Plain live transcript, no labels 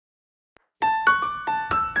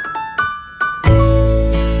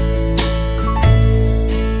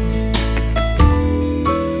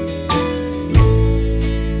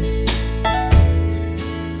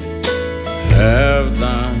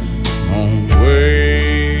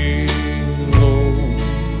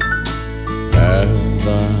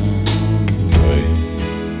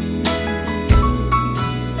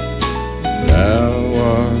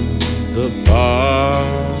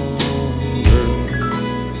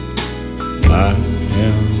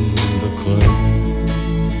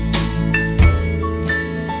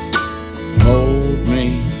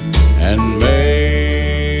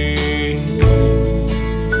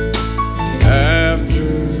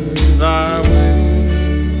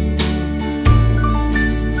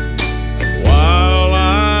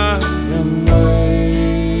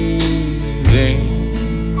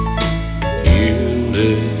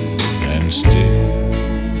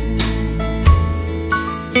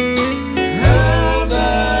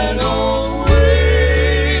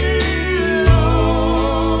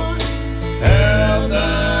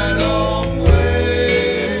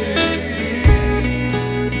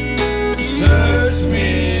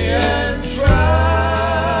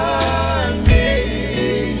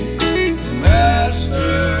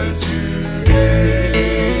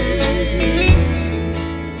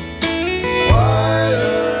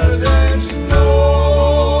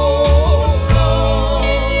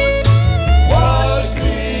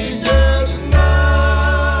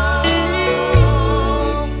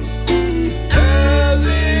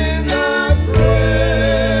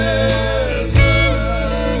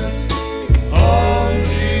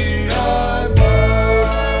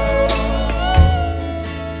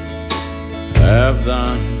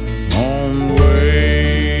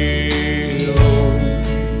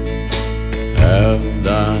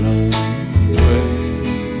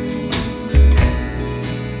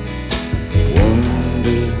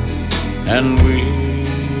and weary.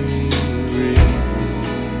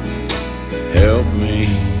 Help me,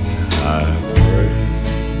 I pray.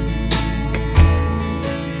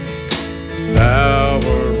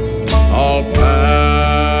 Power, all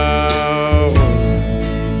power,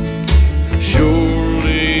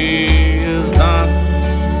 surely is thine.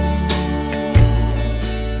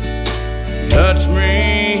 Touch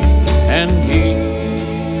me and heal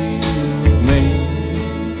me,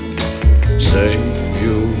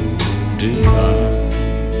 Savior divine.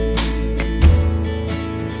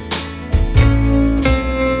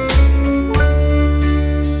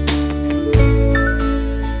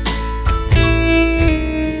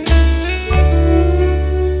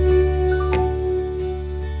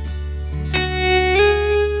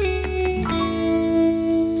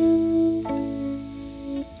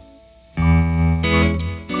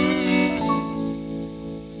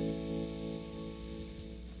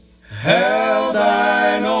 Have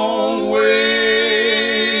thine own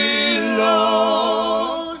way,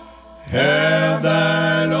 Lord, have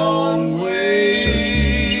thine own way.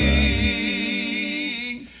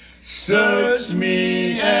 Search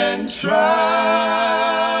me and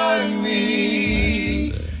try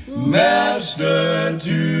me, Master,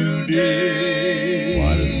 today.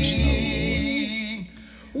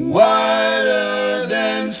 Whiter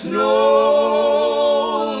than snow,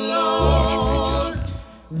 Lord,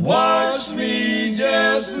 wash me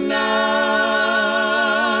just now.